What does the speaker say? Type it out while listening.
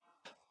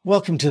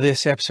Welcome to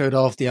this episode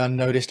of The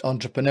Unnoticed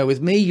Entrepreneur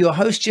with me, your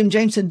host, Jim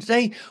James. And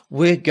today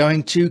we're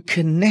going to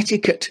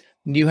Connecticut,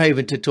 New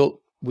Haven, to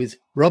talk with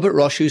Robert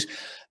Roche, who's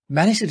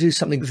managed to do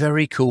something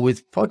very cool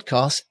with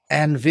podcasts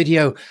and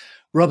video.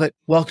 Robert,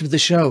 welcome to the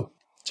show.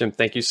 Jim,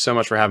 thank you so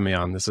much for having me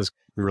on. This is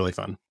really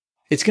fun.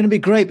 It's going to be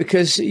great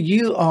because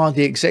you are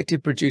the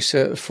executive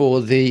producer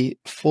for the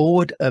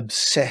Forward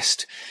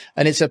Obsessed.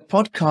 And it's a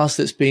podcast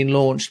that's been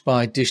launched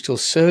by digital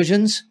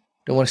surgeons.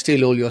 Don't want to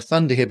steal all your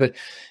thunder here, but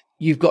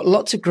you've got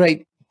lots of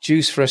great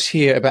juice for us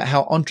here about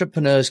how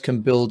entrepreneurs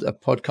can build a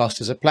podcast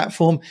as a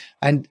platform.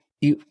 And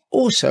you've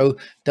also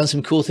done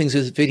some cool things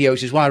with video,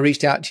 which is why I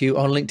reached out to you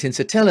on LinkedIn.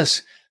 So tell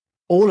us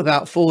all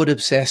about Forward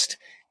Obsessed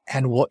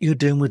and what you're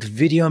doing with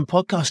video and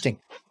podcasting.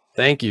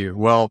 Thank you.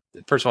 Well,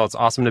 first of all, it's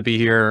awesome to be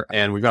here,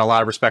 and we've got a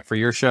lot of respect for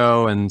your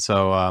show. And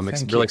so I'm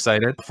really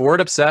excited.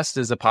 Forward Obsessed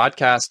is a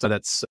podcast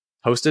that's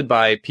hosted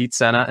by Pete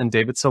Senna and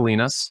David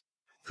Salinas,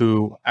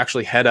 who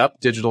actually head up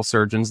Digital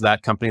Surgeons,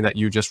 that company that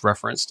you just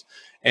referenced.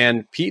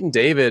 And Pete and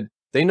David,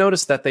 they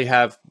noticed that they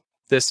have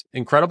this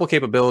incredible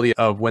capability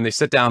of when they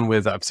sit down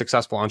with a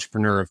successful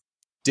entrepreneur,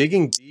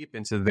 digging deep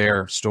into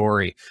their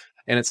story.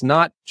 And it's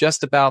not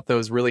just about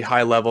those really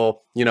high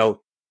level,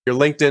 your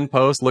LinkedIn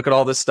post, look at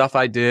all this stuff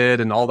I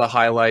did and all the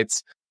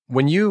highlights.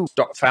 When you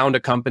found a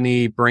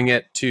company, bring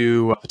it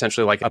to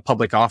potentially like a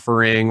public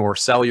offering or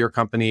sell your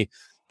company,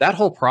 that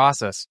whole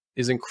process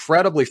is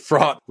incredibly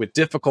fraught with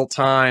difficult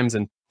times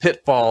and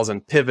pitfalls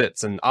and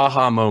pivots and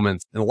aha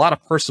moments and a lot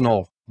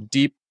of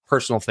deep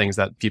personal things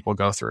that people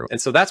go through. And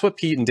so that's what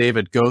Pete and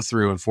David go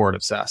through in Forward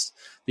Obsessed,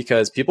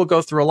 because people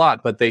go through a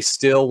lot, but they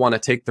still want to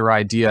take their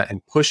idea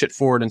and push it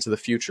forward into the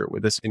future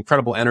with this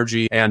incredible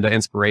energy and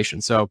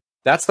inspiration. So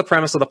that's the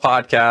premise of the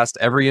podcast.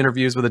 Every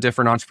interview is with a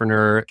different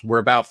entrepreneur. We're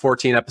about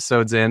 14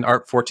 episodes in.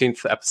 Our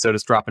 14th episode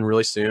is dropping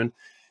really soon,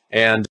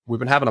 and we've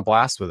been having a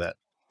blast with it.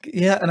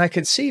 Yeah, and I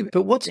can see.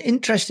 But what's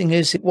interesting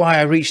is why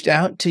I reached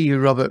out to you,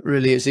 Robert,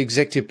 really as the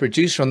executive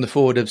producer on the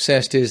Forward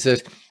Obsessed, is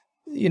that,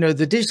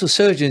 the Digital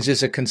Surgeons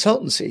is a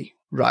consultancy,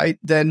 right?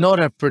 They're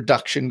not a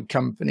production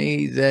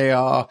company. They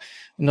are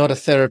not a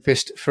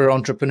therapist for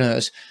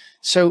entrepreneurs.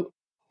 So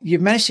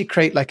you've managed to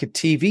create like a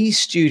TV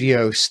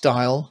studio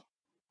style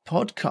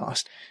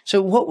podcast.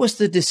 So what was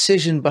the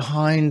decision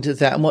behind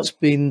that, and what's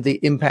been the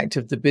impact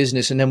of the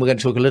business? And then we're going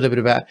to talk a little bit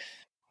about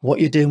what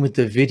you're doing with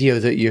the video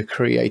that you're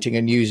creating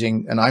and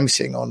using, and I'm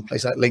seeing on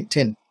places like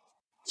LinkedIn.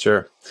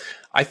 Sure.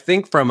 I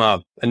think from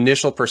an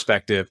initial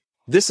perspective,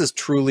 this is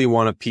truly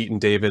one of Pete and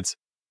David's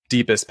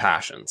deepest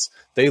passions.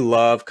 They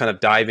love kind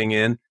of diving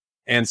in.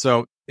 And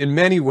so in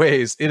many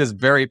ways, it is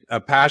very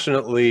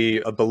passionately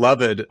a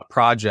beloved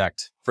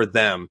project for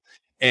them.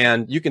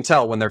 And you can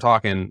tell when they're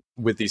talking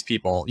with these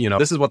people,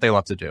 this is what they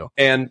love to do.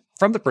 And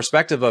from the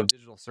perspective of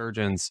digital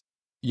surgeons,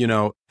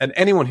 and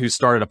anyone who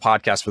started a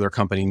podcast for their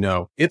company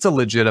it's a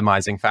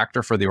legitimizing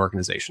factor for the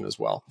organization as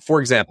well. For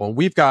example,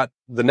 we've got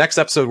the next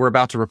episode we're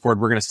about to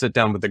record. We're going to sit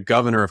down with the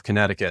governor of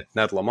Connecticut,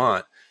 Ned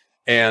Lamont,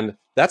 and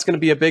that's going to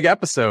be a big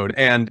episode.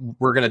 And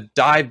we're going to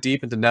dive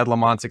deep into Ned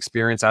Lamont's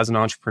experience as an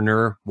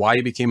entrepreneur, why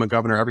he became a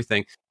governor,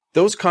 everything.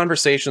 Those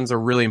conversations are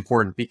really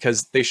important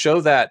because they show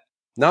that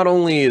not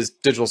only is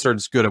Digital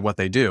Surgeons good at what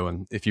they do,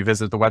 and if you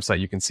visit the website,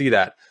 you can see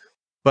that,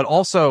 but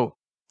also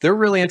they're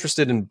really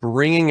interested in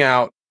bringing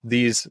out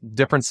these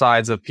different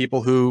sides of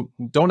people who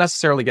don't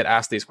necessarily get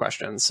asked these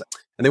questions.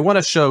 And they want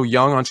to show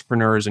young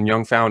entrepreneurs and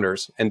young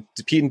founders, and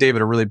Pete and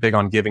David are really big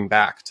on giving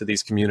back to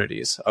these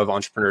communities of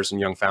entrepreneurs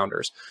and young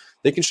founders.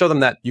 They can show them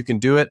that you can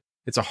do it.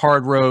 It's a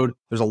hard road.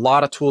 There's a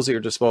lot of tools at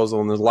your disposal,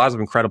 and there's a lot of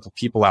incredible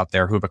people out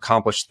there who have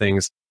accomplished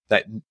things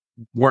that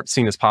weren't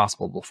seen as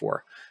possible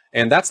before.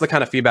 And that's the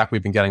kind of feedback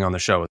we've been getting on the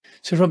show.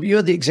 So Rob,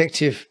 you're the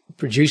executive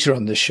producer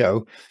on the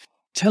show.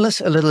 Tell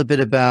us a little bit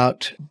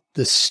about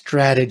the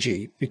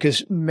strategy,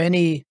 because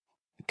many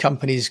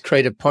companies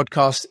create a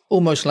podcast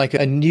almost like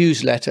a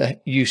newsletter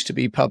used to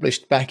be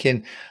published back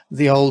in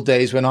the old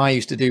days when I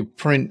used to do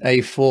print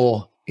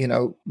A4,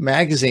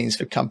 magazines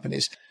for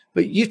companies.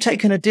 But you've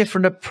taken a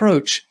different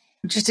approach.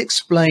 Just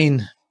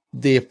explain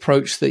the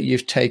approach that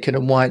you've taken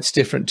and why it's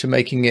different to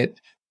making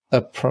it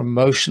a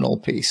promotional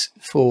piece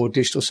for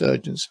digital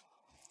surgeons.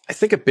 I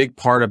think a big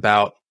part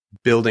about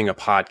building a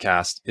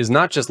podcast is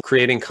not just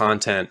creating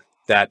content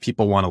that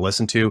people want to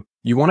listen to.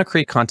 You want to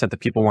create content that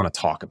people want to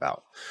talk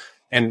about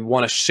and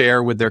want to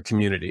share with their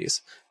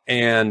communities.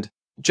 And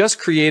just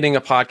creating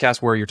a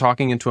podcast where you're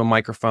talking into a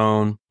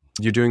microphone,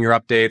 you're doing your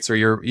updates,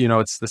 or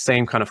it's the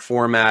same kind of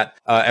format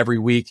every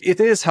week. It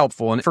is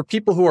helpful. And for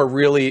people who are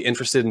really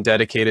interested and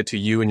dedicated to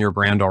you and your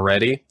brand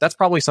already, that's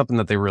probably something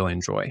that they really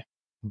enjoy.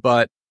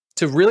 But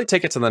to really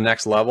take it to the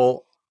next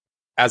level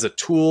as a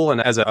tool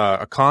and as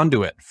a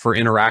conduit for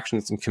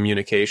interactions and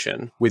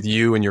communication with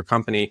you and your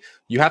company,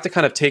 you have to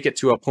kind of take it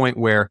to a point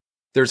where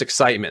there's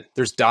excitement,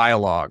 there's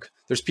dialogue,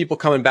 there's people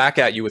coming back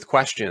at you with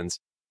questions.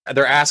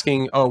 They're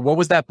asking, oh, what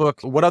was that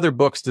book? What other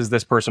books does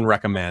this person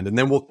recommend? And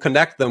then we'll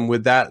connect them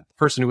with that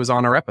person who was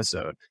on our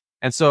episode.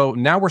 And so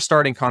now we're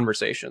starting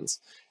conversations.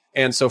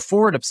 And so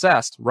Forward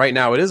Obsessed, right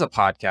now it is a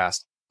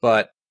podcast,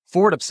 but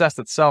Forward Obsessed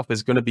itself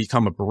is going to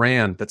become a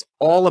brand that's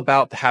all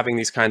about having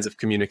these kinds of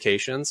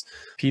communications.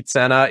 Pete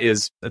Senna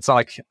it's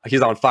like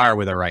he's on fire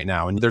with it right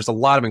now. And there's a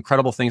lot of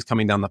incredible things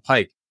coming down the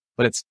pike,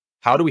 but it's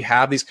how do we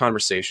have these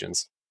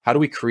conversations? How do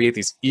we create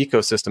these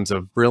ecosystems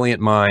of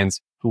brilliant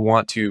minds who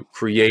want to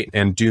create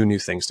and do new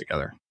things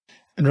together?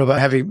 And Robert,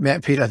 having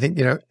met Pete, I think,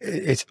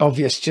 it's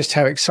obvious just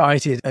how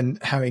excited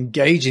and how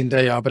engaging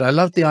they are. But I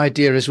love the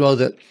idea as well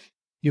that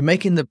you're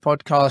making the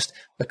podcast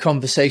a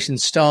conversation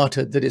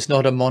starter, that it's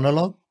not a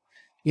monologue.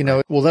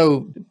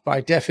 Although by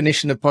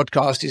definition, a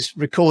podcast is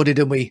recorded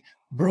and we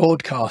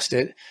broadcast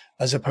it,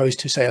 as opposed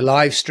to, say, a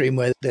live stream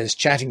where there's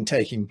chatting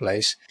taking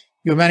place,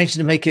 you're managing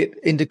to make it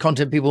into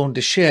content people want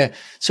to share.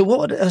 So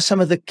what are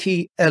some of the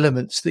key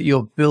elements that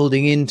you're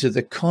building into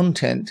the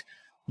content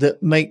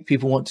that make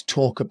people want to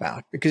talk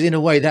about? Because in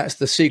a way, that's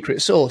the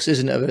secret sauce,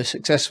 isn't it, of a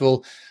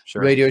successful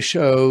radio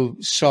show,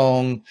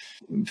 song,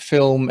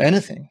 film,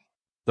 anything?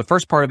 The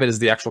first part of it is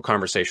the actual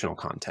conversational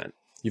content.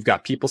 You've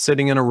got people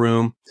sitting in a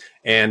room,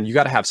 and you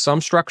got to have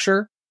some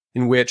structure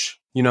in which,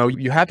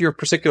 you have your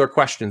particular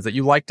questions that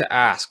you like to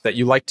ask, that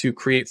you like to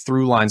create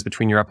through lines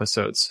between your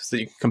episodes so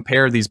that you can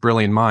compare these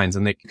brilliant minds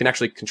and you can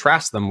actually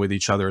contrast them with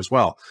each other as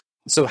well.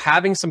 So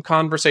having some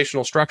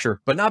conversational structure,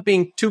 but not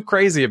being too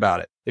crazy about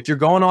it. If you're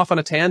going off on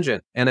a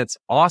tangent and it's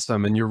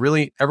awesome and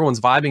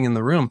everyone's vibing in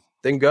the room,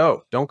 then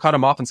go. Don't cut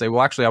them off and say,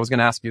 well, actually, I was going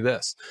to ask you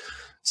this.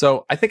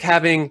 So I think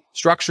having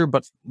structure,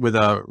 but with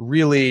a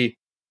really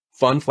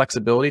fun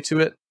flexibility to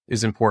it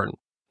is important.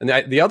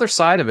 And the other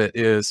side of it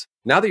is,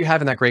 now that you're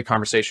having that great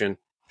conversation,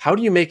 how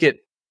do you make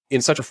it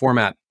in such a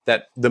format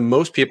that the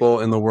most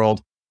people in the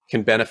world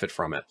can benefit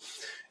from it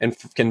and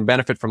can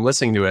benefit from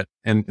listening to it?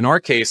 And in our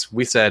case,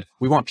 we said,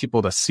 we want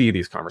people to see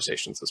these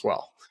conversations as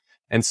well.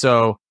 And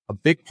so a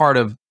big part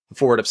of the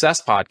Forward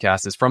Obsessed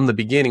podcast is, from the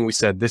beginning, we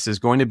said, this is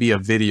going to be a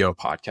video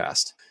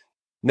podcast.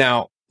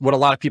 Now, what a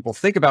lot of people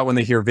think about when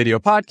they hear video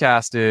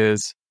podcast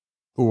is,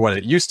 or what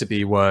it used to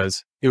be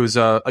was, it was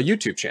a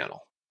YouTube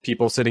channel.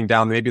 People sitting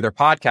down, maybe they're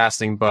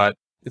podcasting, but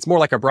it's more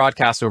like a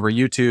broadcast over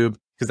YouTube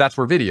because that's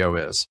where video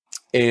is.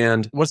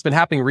 And what's been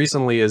happening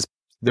recently is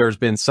there's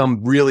been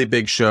some really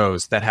big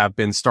shows that have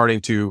been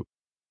starting to,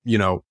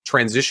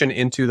 transition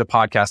into the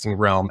podcasting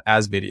realm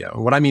as video.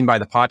 And what I mean by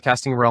the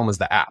podcasting realm is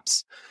the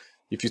apps.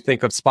 If you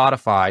think of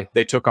Spotify,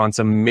 they took on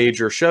some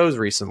major shows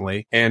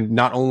recently, and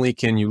not only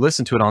can you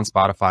listen to it on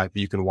Spotify, but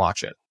you can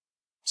watch it.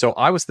 So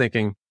I was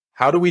thinking,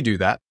 how do we do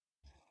that?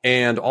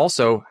 And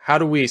also, how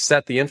do we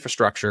set the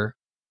infrastructure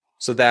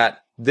so that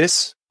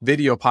this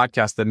video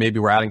podcast that maybe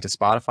we're adding to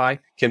Spotify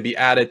can be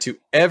added to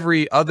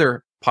every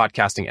other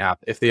podcasting app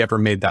if they ever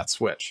made that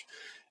switch?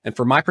 And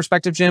from my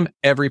perspective, Jim,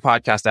 every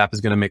podcast app is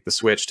going to make the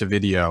switch to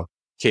video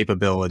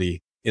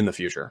capability in the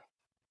future.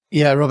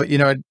 Yeah, Robert,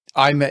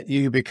 I met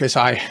you because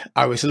I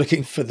was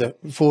looking for the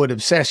Forward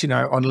Obsessed,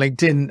 on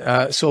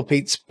LinkedIn, saw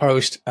Pete's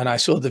post and I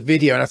saw the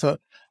video and I thought,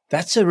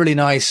 that's a really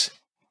nice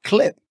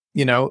clip,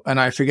 and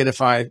I figured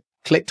if I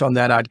clicked on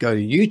that, I'd go to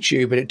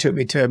YouTube, but it took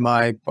me to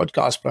my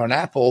podcast player on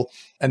Apple.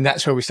 And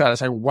that's where we started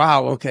saying,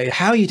 wow, okay,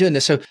 how are you doing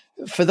this? So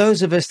for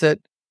those of us that,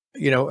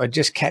 are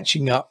just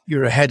catching up,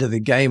 you're ahead of the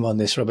game on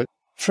this, Robert.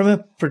 From a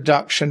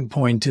production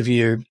point of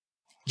view, do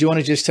you want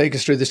to just take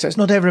us through the steps?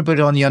 Not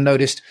everybody on the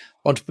Unnoticed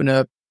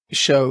Entrepreneur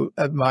show,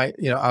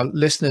 our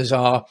listeners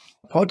are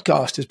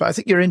podcasters, but I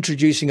think you're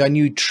introducing a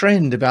new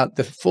trend about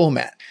the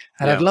format.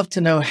 And I'd love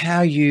to know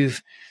how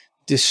you've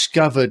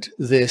discovered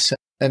this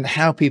and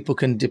how people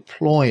can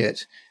deploy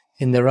it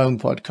in their own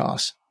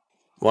podcasts.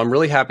 Well, I'm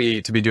really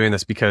happy to be doing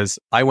this because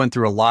I went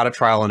through a lot of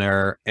trial and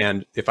error.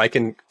 And if I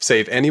can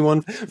save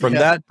anyone from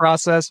that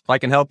process, if I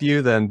can help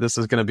you, then this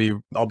is going to be,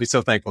 I'll be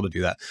so thankful to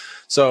do that.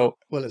 So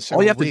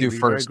all you have to do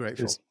first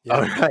is,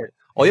 all right.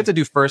 All you have to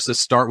do first is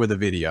start with a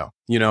video.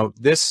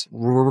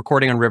 We're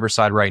recording on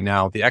Riverside right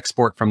now. The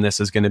export from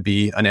this is going to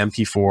be an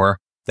MP4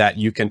 that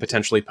you can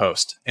potentially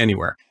post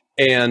anywhere.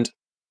 And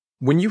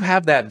when you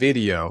have that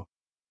video,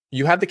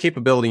 you have the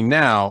capability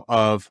now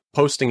of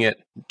posting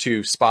it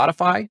to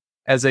Spotify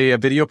as a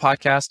video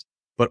podcast,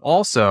 but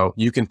also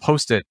you can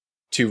post it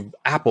to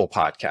Apple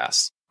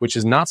Podcasts, which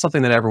is not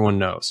something that everyone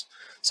knows.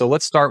 So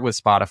let's start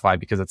with Spotify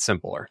because it's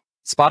simpler.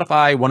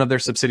 Spotify, one of their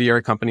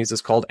subsidiary companies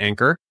is called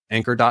Anchor,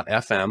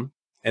 Anchor.fm.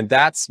 And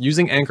that's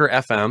using Anchor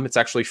FM. It's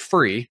actually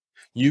free.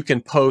 You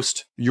can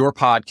post your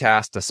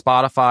podcast to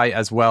Spotify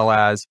as well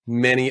as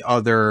many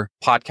other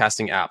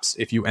podcasting apps.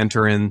 If you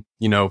enter in,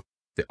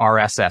 the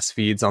RSS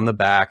feeds on the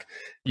back,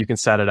 you can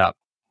set it up.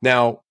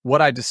 Now,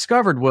 what I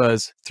discovered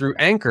was through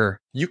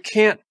Anchor, you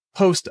can't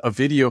post a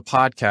video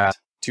podcast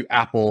to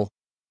Apple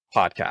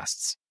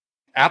Podcasts.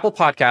 Apple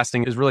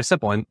podcasting is really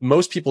simple. And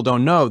most people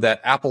don't know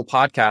that Apple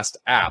Podcast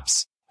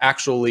apps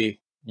actually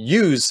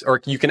use, or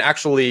you can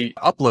actually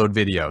upload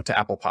video to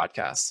Apple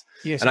Podcasts.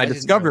 Yes, and I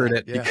discovered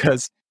it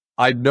because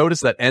I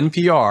noticed that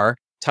NPR,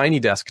 Tiny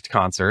Desk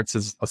Concerts,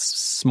 is a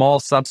small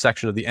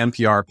subsection of the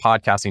NPR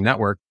podcasting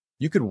network.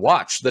 You could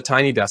watch the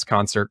Tiny Desk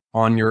concert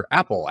on your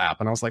Apple app.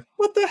 And I was like,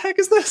 what the heck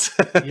is this?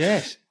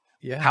 Yes.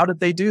 Yeah. How did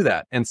they do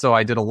that? And so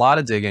I did a lot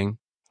of digging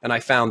and I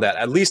found that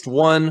at least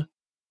one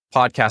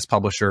podcast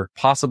publisher,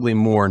 possibly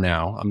more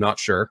now, I'm not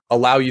sure,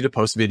 allow you to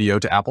post video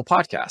to Apple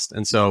Podcast.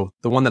 And so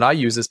the one that I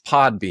use is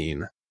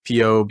Podbean,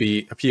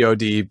 Podbean.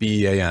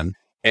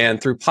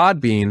 And through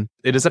Podbean,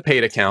 it is a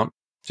paid account.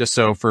 Just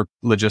so for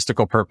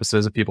logistical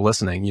purposes of people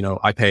listening,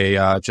 I pay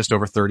just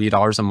over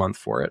 $30 a month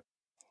for it.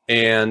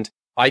 And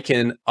I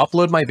can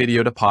upload my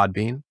video to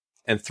Podbean,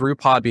 and through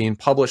Podbean,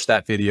 publish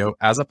that video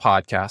as a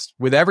podcast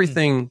with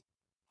everything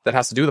that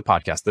has to do with the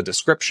podcast, the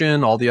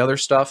description, all the other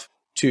stuff,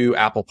 to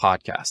Apple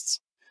Podcasts.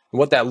 And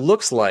what that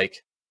looks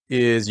like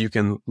is you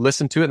can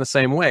listen to it in the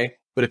same way,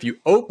 but if you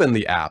open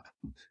the app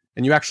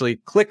and you actually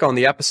click on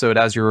the episode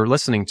as you're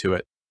listening to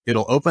it,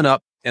 it'll open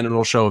up and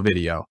it'll show a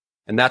video.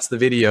 And that's the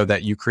video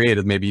that you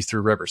created maybe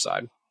through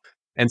Riverside.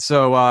 And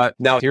so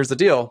now here's the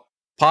deal.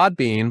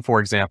 Podbean, for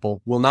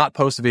example, will not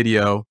post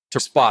video to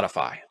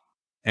Spotify.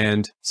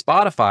 And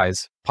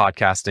Spotify's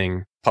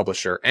podcasting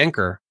publisher,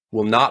 Anchor,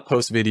 will not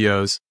post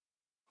videos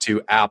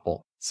to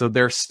Apple. So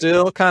they're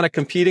still kind of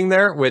competing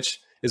there, which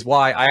is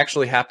why I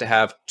actually have to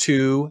have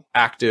 2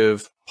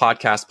 active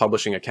podcast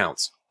publishing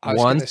accounts.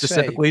 One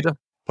specifically to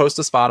post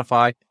to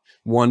Spotify,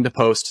 one to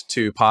post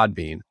to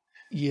Podbean.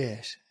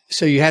 Yes.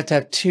 So you have to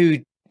have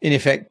two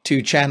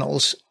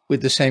channels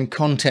with the same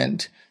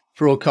content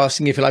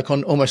broadcasting, if you like,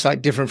 on almost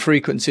like different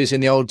frequencies. In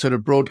the old sort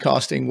of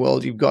broadcasting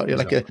world, you've got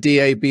like a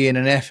DAB and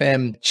an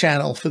FM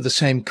channel for the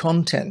same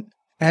content.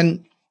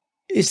 And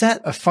is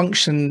that a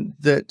function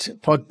that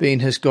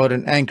Podbean has got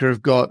and Anchor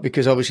have got?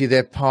 Because obviously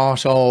they're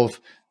part of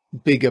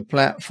bigger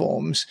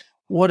platforms.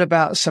 What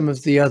about some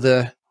of the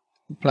other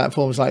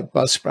platforms like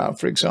Buzzsprout,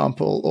 for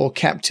example, or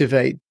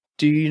Captivate?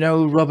 Do you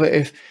know, Robert,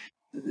 if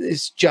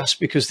it's just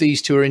because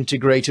these two are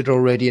integrated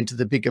already into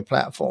the bigger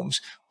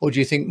platforms, or do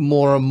you think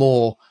more and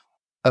more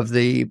of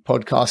the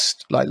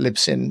podcasts like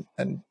Libsyn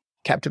and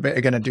Captivate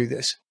are going to do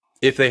this?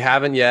 If they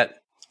haven't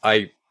yet,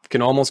 I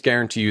can almost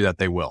guarantee you that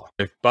they will.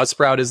 If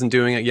Buzzsprout isn't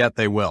doing it yet,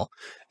 they will.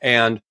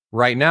 And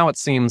right now it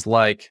seems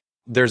like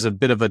there's a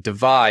bit of a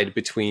divide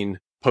between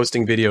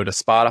posting video to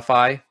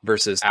Spotify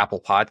versus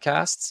Apple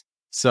Podcasts.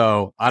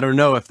 So I don't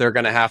know if they're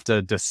going to have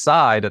to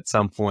decide at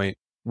some point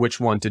which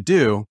one to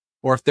do,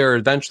 or if there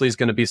eventually is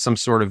going to be some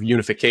sort of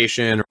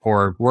unification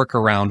or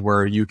workaround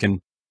where you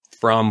can,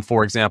 from,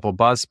 for example,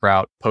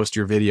 Buzzsprout, post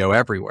your video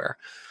everywhere.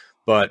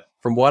 But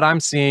from what I'm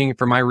seeing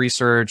from my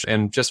research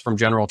and just from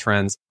general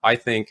trends, I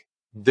think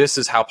this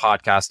is how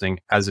podcasting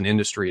as an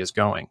industry is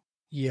going.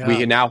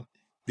 Yeah.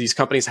 These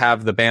companies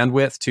have the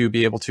bandwidth to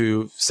be able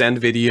to send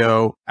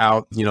video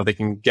out. They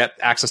can get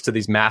access to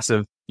these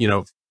massive,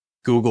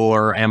 Google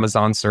or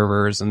Amazon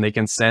servers, and they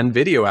can send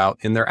video out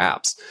in their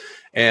apps.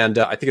 And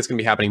I think it's going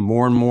to be happening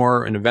more and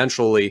more. And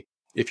eventually,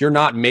 if you're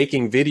not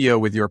making video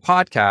with your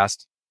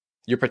podcast,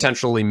 you're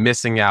potentially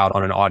missing out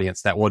on an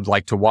audience that would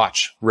like to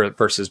watch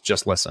versus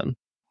just listen.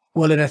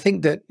 Well, and I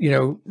think that,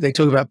 they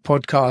talk about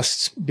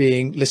podcasts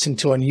being listened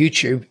to on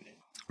YouTube,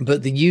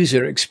 but the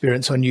user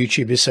experience on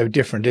YouTube is so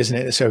different, isn't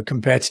it? It's so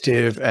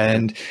competitive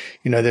and,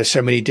 there's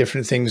so many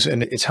different things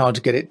and it's hard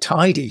to get it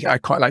tidy. I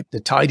quite like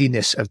the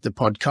tidiness of the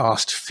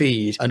podcast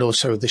feed and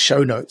also the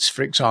show notes,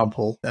 for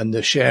example, and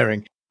the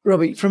sharing.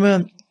 Robbie, from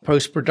a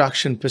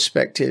post-production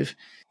perspective,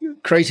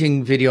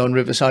 creating video on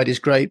Riverside is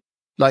great.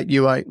 Like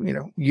I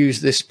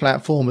use this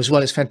platform as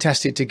well. It's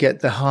fantastic to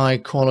get the high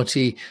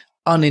quality,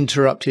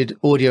 uninterrupted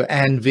audio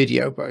and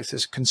video, both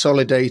as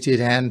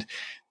consolidated and,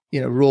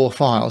 raw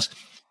files.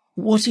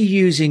 What are you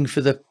using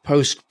for the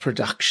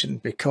post-production?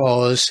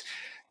 Because,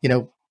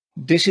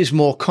 this is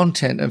more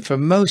content. And for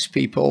most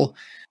people,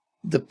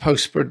 the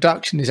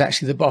post-production is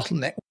actually the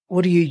bottleneck.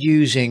 What are you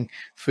using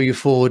for your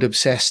Forward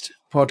Obsessed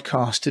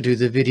podcast to do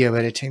the video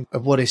editing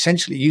of what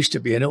essentially used to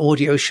be an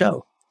audio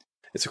show?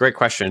 It's a great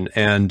question.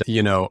 And,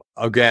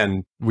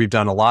 again, we've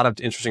done a lot of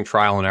interesting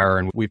trial and error,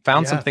 and we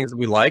found some things that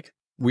we like.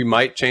 We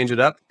might change it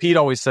up. Pete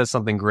always says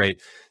something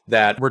great,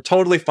 that we're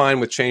totally fine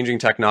with changing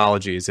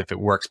technologies if it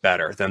works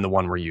better than the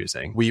one we're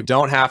using. We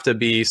don't have to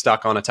be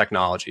stuck on a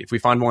technology. If we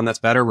find one that's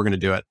better, we're going to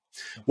do it.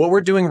 What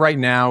we're doing right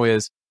now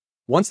is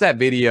once that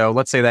video,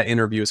 let's say that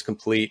interview is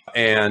complete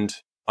and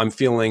I'm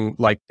feeling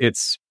like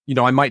it's,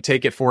 I might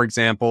take it, for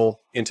example,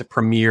 into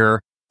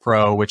Premiere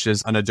Pro, which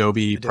is an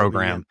Adobe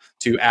program,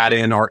 to add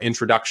in our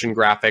introduction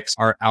graphics,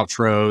 our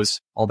outros,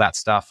 all that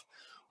stuff.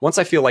 Once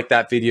I feel like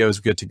that video is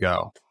good to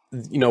go,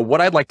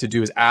 what I'd like to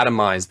do is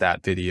atomize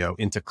that video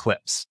into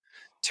clips.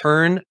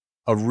 Turn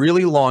a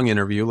really long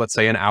interview, let's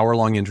say an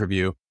hour-long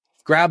interview,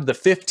 grab the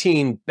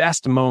 15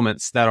 best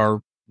moments that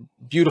are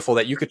beautiful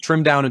that you could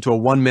trim down into a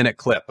 1-minute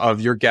clip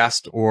of your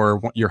guest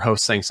or your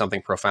host saying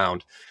something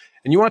profound.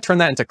 And you want to turn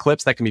that into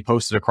clips that can be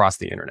posted across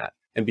the internet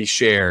and be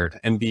shared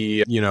and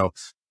be,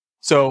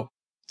 So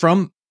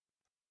from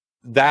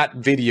that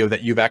video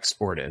that you've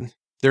exported,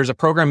 there's a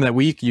program that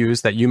we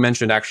use that you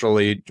mentioned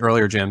actually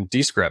earlier, Jim,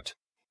 Descript.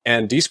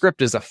 And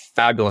Descript is a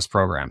fabulous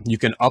program. You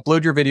can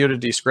upload your video to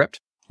Descript.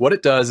 What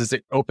it does is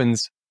it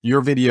opens your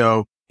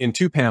video in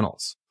 2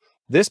 panels.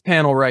 This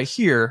panel right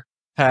here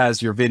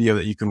has your video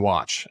that you can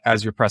watch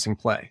as you're pressing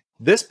play.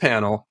 This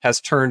panel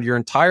has turned your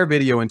entire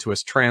video into a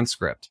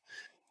transcript.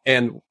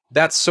 And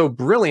that's so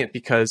brilliant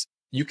because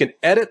you can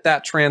edit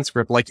that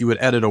transcript like you would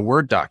edit a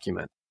Word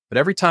document. But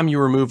every time you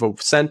remove a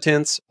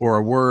sentence or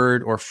a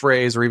word or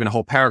phrase or even a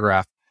whole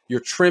paragraph, you're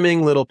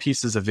trimming little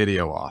pieces of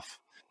video off.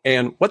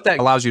 And what that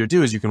allows you to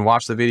do is you can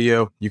watch the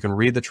video, you can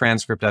read the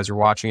transcript as you're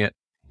watching it,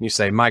 and you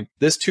say, Mike,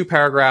 this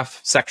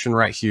 2-paragraph section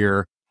right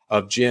here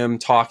of Jim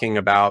talking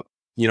about,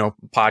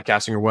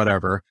 podcasting or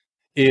whatever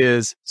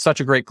is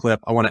such a great clip.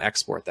 I want to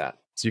export that.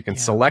 So you can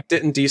select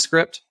it in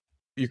Descript.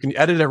 You can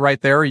edit it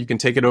right there. You can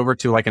take it over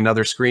to like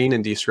another screen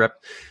in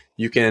Descript.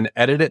 You can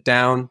edit it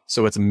down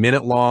so it's a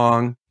minute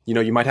long.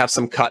 You might have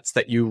some cuts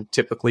that you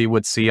typically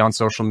would see on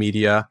social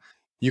media.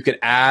 You can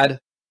add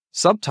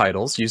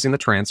subtitles using the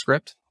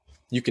transcript.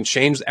 You can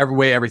change every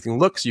way everything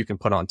looks. You can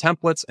put on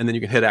templates, and then you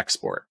can hit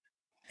export.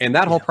 And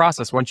that whole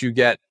process, once you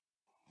get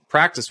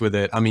practice with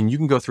it, you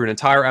can go through an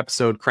entire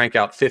episode, crank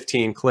out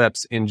 15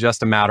 clips in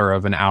just a matter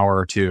of an hour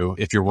or two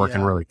if you're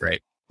working really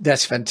great.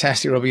 That's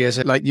fantastic, Robbie.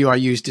 As like you, I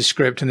use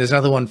Descript, and there's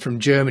another one from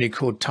Germany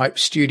called Type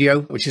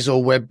Studio, which is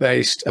all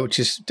web-based, which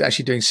is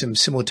actually doing some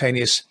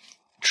simultaneous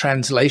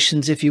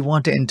translations, if you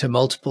want it, into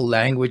multiple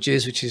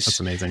languages, that's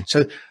amazing.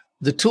 So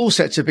the tool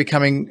sets are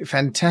becoming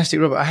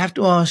fantastic. Robert, I have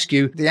to ask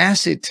you, the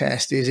acid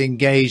test is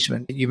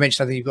engagement. You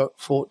mentioned, I think you've got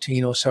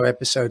 14 or so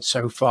episodes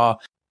so far.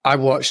 I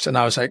watched and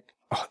I was like,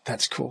 oh,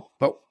 that's cool.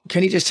 But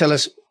can you just tell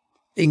us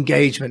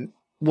engagement,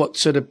 what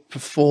sort of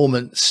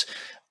performance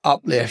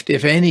uplift,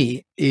 if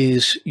any,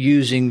 is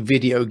using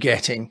video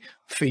getting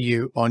for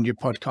you on your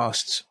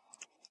podcasts?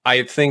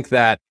 I think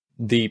that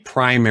the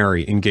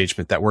primary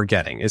engagement that we're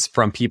getting is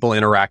from people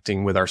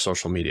interacting with our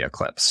social media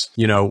clips.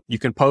 You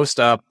can post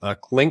up a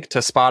link to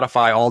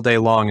Spotify all day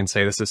long and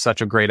say, this is such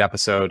a great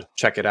episode,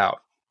 check it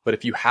out. But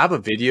if you have a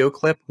video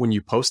clip, when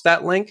you post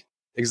that link,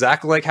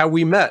 exactly like how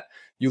we met,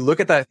 you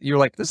look at that, you're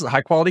like, this is a high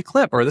quality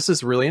clip, or this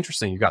is really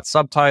interesting. You've got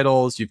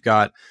subtitles, you've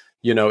got,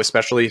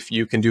 especially if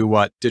you can do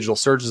what Digital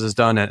Surges has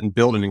done and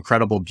build an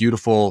incredible,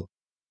 beautiful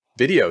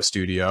video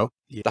studio,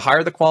 the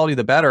higher the quality,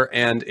 the better,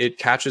 and it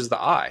catches the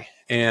eye.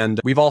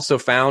 And we've also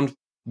found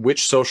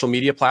which social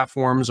media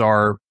platforms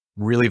are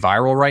really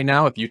viral right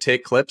now. If you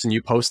take clips and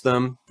you post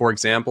them, for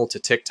example, to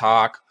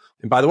TikTok.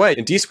 And by the way,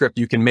 in Descript,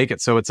 you can make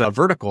it so it's a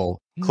vertical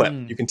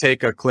clip. You can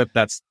take a clip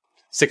that's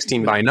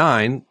 16 by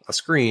 9, a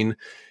screen,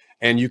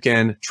 and you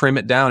can trim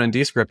it down in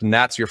Descript, and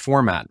that's your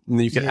format. And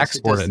then you can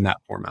export it in that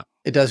format.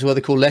 It does what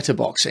they call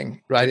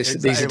letterboxing, right?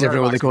 These are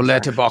different what they call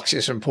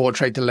letterboxes, from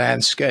portrait to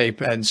landscape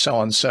and so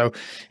on. So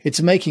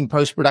it's making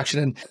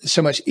post-production and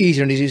so much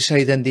easier. And as you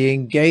say, then the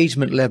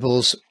engagement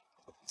levels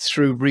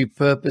through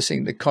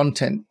repurposing the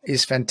content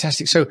is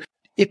fantastic. So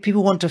if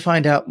people want to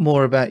find out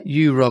more about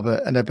you,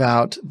 Robert, and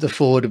about the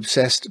Forward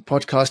Obsessed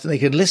podcast, and they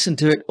can listen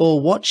to it or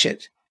watch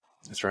it,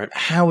 that's right,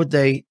 how would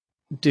they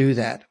do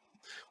that?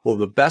 Well,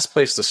 the best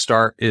place to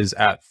start is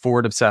at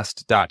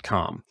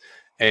forwardobsessed.com.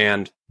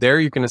 And there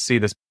you're going to see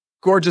this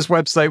gorgeous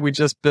website we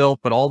just built,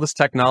 but all this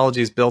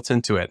technology is built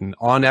into it. And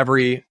on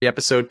every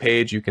episode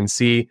page, you can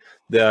see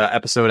the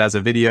episode as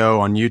a video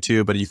on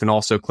YouTube, but you can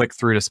also click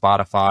through to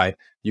Spotify.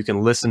 You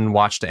can listen,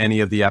 watch to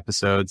any of the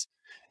episodes.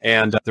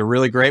 And they're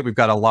really great. We've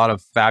got a lot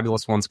of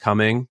fabulous ones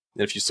coming.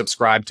 If you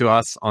subscribe to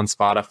us on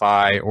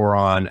Spotify or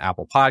on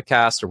Apple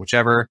Podcasts or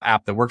whichever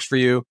app that works for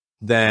you,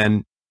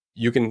 then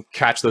you can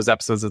catch those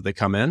episodes as they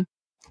come in.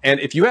 And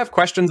if you have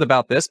questions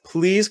about this,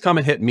 please come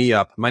and hit me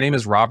up. My name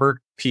is Robert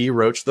P.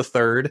 Roche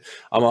III.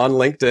 I'm on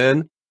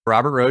LinkedIn,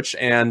 Robert Roche.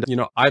 And,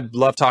 I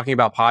love talking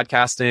about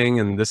podcasting,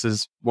 and this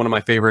is one of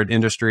my favorite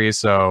industries.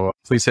 So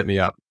please hit me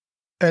up.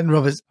 And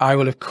Robert, I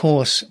will, of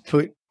course,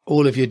 put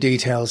all of your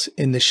details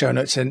in the show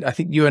notes. And I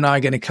think you and I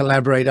are going to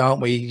collaborate,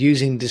 aren't we,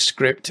 using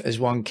Descript as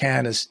one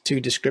can, as two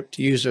Descript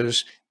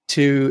users,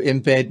 to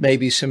embed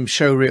maybe some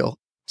showreel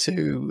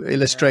to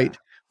illustrate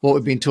what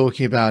we've been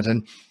talking about.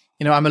 And,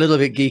 I'm a little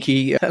bit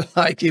geeky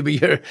like you, but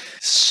you're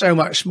so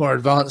much more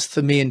advanced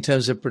than me in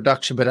terms of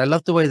production. But I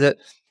love the way that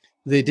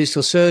the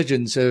Digital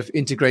Surgeons have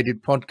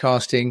integrated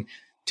podcasting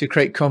to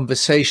create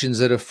conversations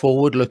that are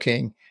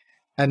forward-looking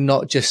and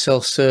not just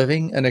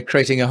self-serving, and are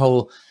creating a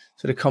whole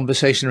sort of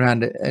conversation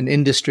around an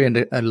industry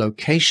and a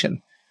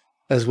location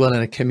as well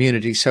in a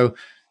community. So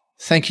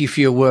thank you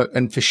for your work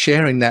and for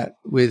sharing that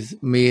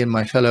with me and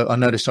my fellow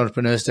Unnoticed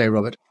Entrepreneurs today,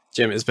 Robert.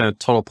 Jim, it's been a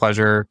total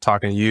pleasure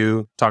talking to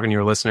you, talking to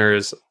your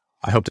listeners.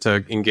 I hope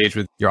to engage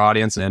with your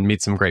audience and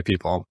meet some great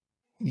people.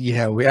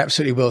 Yeah, we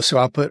absolutely will. So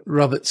I'll put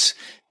Robert's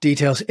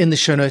details in the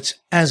show notes,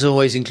 as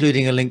always,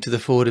 including a link to the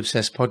Forward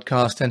Obsessed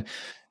podcast. And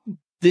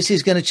this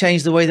is going to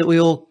change the way that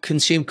we all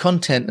consume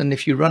content. And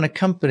if you run a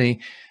company,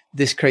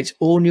 this creates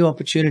all new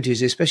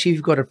opportunities, especially if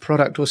you've got a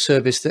product or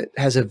service that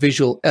has a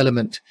visual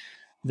element.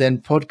 Then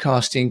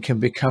podcasting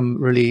can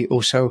become really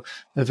also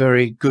a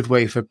very good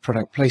way for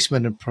product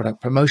placement and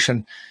product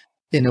promotion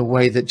in a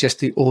way that just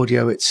the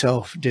audio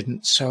itself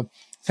didn't. So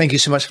thank you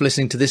so much for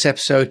listening to this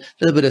episode.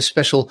 A little bit of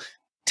special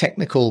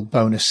technical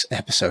bonus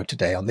episode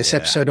today on this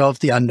episode of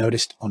The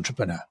Unnoticed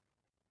Entrepreneur.